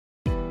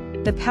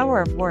The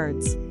power of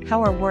words,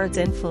 how our words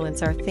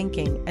influence our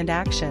thinking and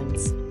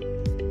actions.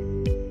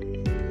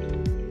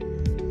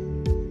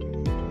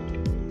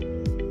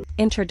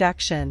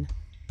 Introduction.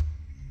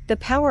 The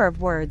power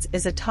of words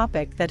is a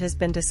topic that has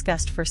been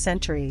discussed for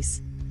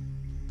centuries.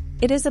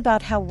 It is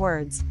about how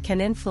words can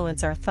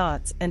influence our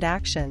thoughts and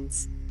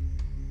actions.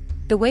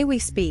 The way we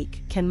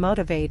speak can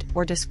motivate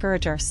or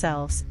discourage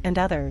ourselves and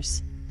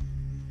others.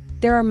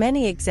 There are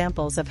many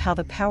examples of how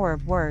the power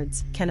of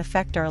words can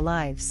affect our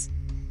lives.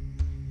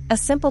 A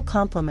simple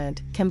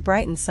compliment can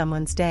brighten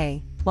someone's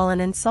day, while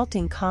an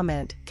insulting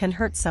comment can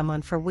hurt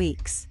someone for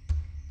weeks.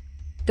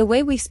 The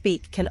way we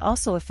speak can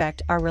also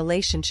affect our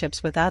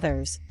relationships with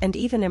others and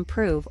even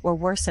improve or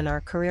worsen our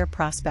career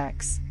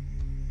prospects.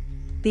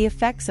 The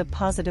effects of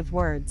positive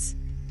words.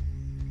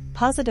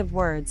 Positive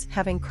words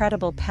have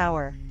incredible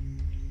power.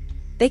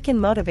 They can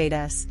motivate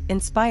us,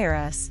 inspire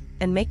us,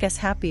 and make us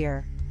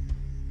happier.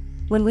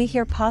 When we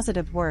hear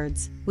positive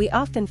words, we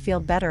often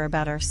feel better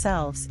about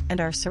ourselves and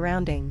our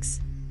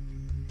surroundings.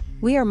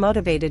 We are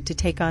motivated to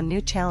take on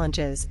new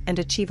challenges and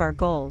achieve our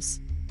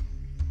goals.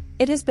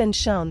 It has been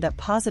shown that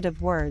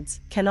positive words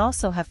can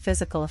also have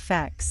physical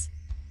effects.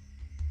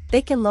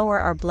 They can lower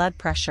our blood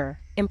pressure,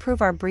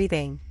 improve our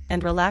breathing,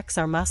 and relax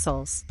our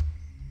muscles.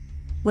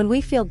 When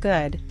we feel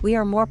good, we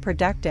are more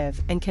productive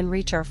and can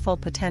reach our full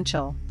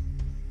potential.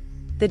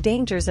 The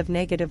dangers of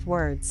negative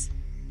words.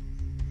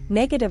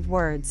 Negative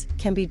words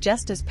can be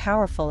just as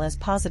powerful as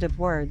positive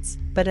words,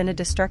 but in a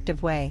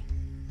destructive way.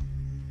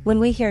 When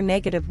we hear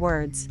negative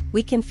words,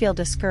 we can feel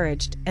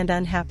discouraged and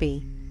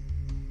unhappy.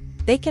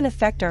 They can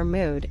affect our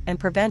mood and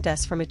prevent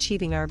us from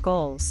achieving our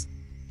goals.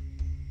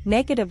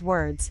 Negative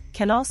words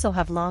can also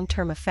have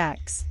long-term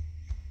effects.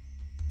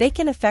 They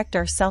can affect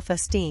our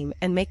self-esteem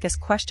and make us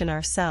question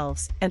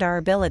ourselves and our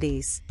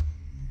abilities.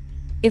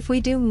 If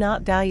we do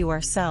not value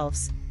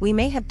ourselves, we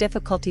may have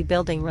difficulty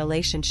building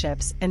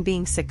relationships and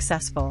being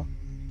successful.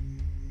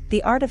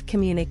 The art of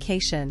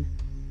communication.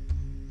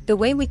 The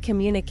way we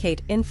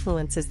communicate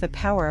influences the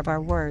power of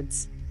our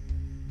words.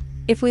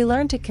 If we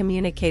learn to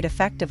communicate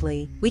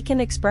effectively, we can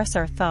express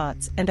our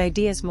thoughts and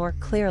ideas more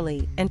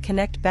clearly and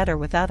connect better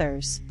with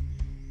others.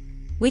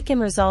 We can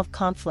resolve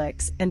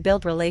conflicts and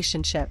build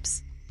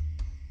relationships.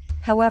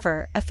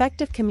 However,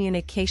 effective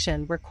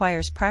communication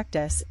requires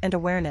practice and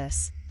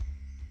awareness.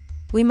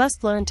 We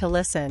must learn to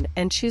listen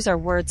and choose our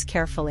words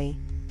carefully.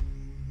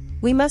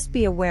 We must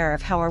be aware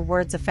of how our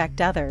words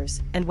affect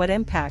others and what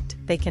impact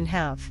they can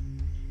have.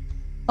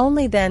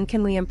 Only then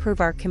can we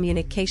improve our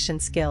communication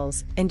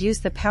skills and use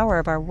the power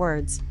of our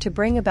words to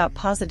bring about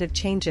positive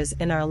changes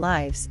in our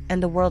lives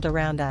and the world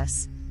around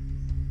us.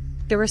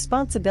 The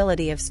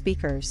responsibility of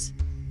speakers.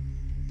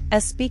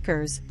 As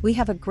speakers, we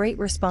have a great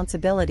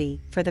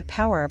responsibility for the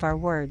power of our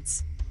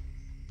words.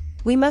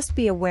 We must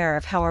be aware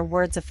of how our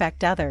words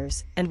affect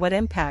others and what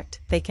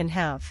impact they can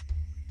have.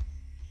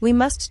 We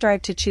must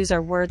strive to choose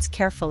our words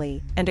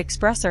carefully and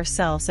express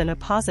ourselves in a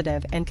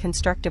positive and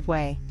constructive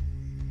way.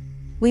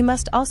 We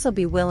must also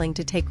be willing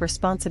to take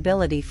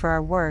responsibility for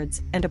our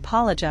words and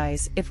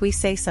apologize if we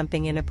say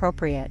something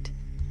inappropriate.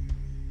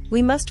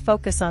 We must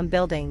focus on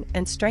building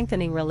and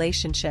strengthening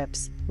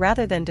relationships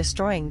rather than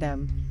destroying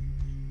them.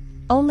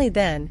 Only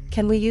then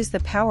can we use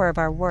the power of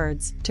our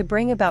words to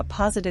bring about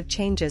positive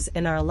changes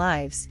in our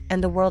lives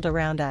and the world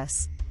around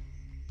us.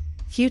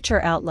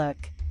 Future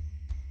outlook.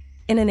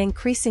 In an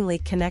increasingly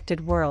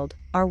connected world,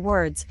 our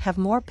words have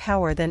more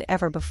power than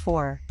ever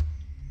before.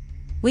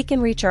 We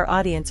can reach our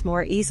audience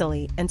more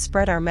easily and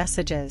spread our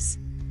messages.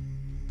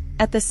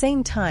 At the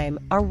same time,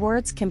 our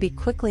words can be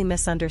quickly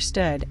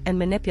misunderstood and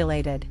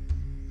manipulated.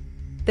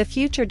 The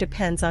future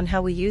depends on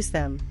how we use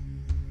them.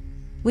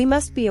 We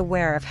must be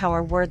aware of how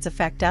our words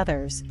affect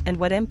others and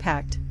what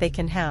impact they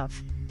can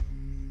have.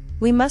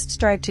 We must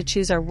strive to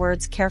choose our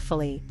words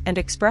carefully and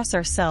express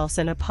ourselves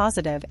in a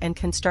positive and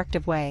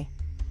constructive way.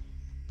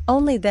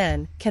 Only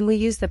then can we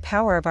use the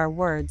power of our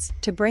words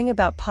to bring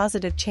about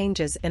positive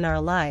changes in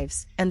our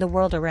lives and the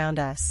world around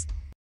us.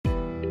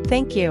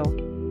 Thank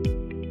you.